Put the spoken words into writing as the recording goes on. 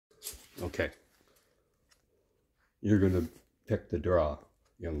Okay. You're going to pick the draw,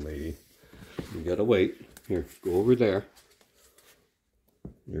 young lady. You got to wait. Here, go over there.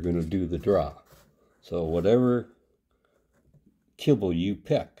 You're going to do the draw. So whatever kibble you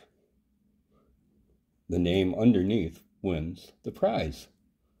pick, the name underneath wins the prize.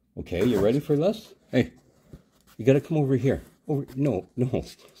 Okay, you ready for this? Hey, you got to come over here. Over, no.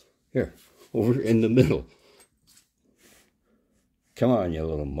 Here, over in the middle. Come on, you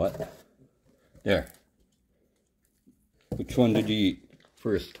little mutt. There. Which one did you eat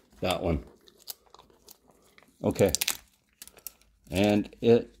first? That one. Okay. And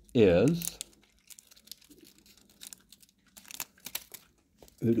it is...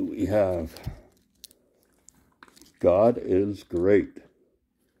 Who do we have? God is great.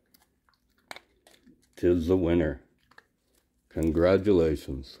 'Tis the winner.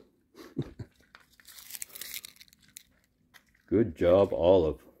 Congratulations. Good job,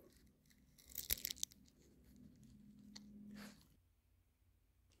 Olive.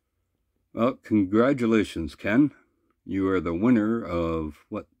 Well, congratulations, Ken. You are the winner of,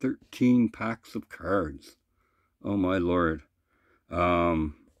 what, 13 packs of cards. Oh, my Lord.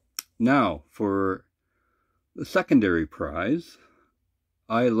 Now, for the secondary prize,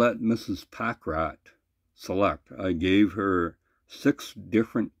 I let Mrs. Packrat select. I gave her 6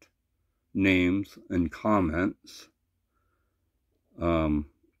 different names and comments. That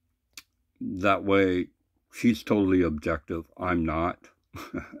way, she's totally objective. I'm not.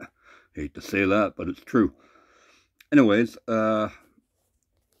 Hate to say that, but it's true. Anyways,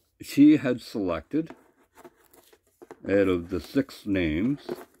 she had selected, out of the 6 names,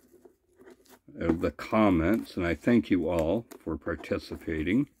 of the comments, and I thank you all for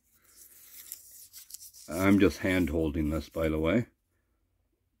participating. I'm just hand-holding this, by the way.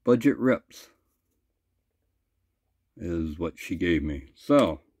 Budget Rips is what she gave me.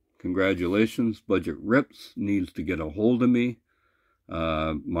 So, congratulations. Budget Rips needs to get a hold of me.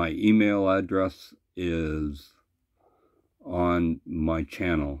 My email address is on my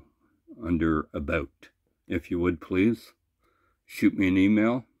channel under About. If you would, please shoot me an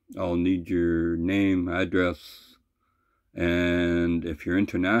email. I'll need your name, address, and if you're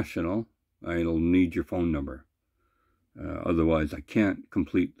international, I'll need your phone number. Otherwise, I can't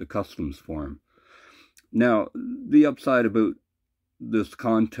complete the customs form. Now, the upside about this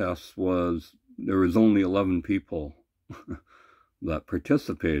contest was there was only 11 people that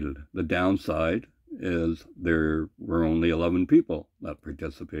participated. The downside is there were only 11 people that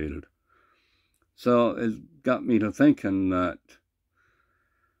participated. So it got me to thinking that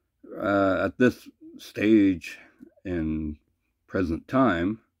at this stage in present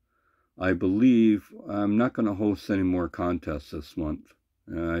time, I believe I'm not going to host any more contests this month.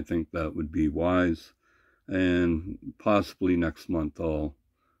 I think that would be wise. And possibly next month I'll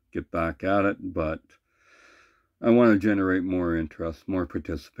get back at it. But I want to generate more interest, more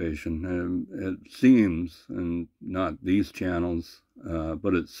participation. And it seems, and not these channels,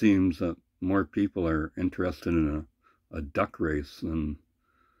 but it seems that more people are interested in a duck race than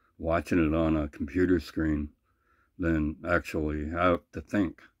watching it on a computer screen than actually have to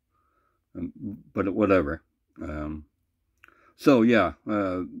think. But whatever. So yeah,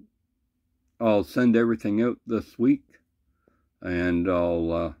 I'll send everything out this week, and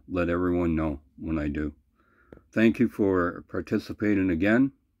I'll let everyone know when I do. Thank you for participating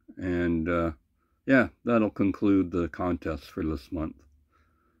again, and yeah, that'll conclude the contest for this month.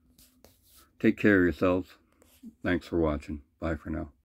 Take care of yourselves. Thanks for watching. Bye for now.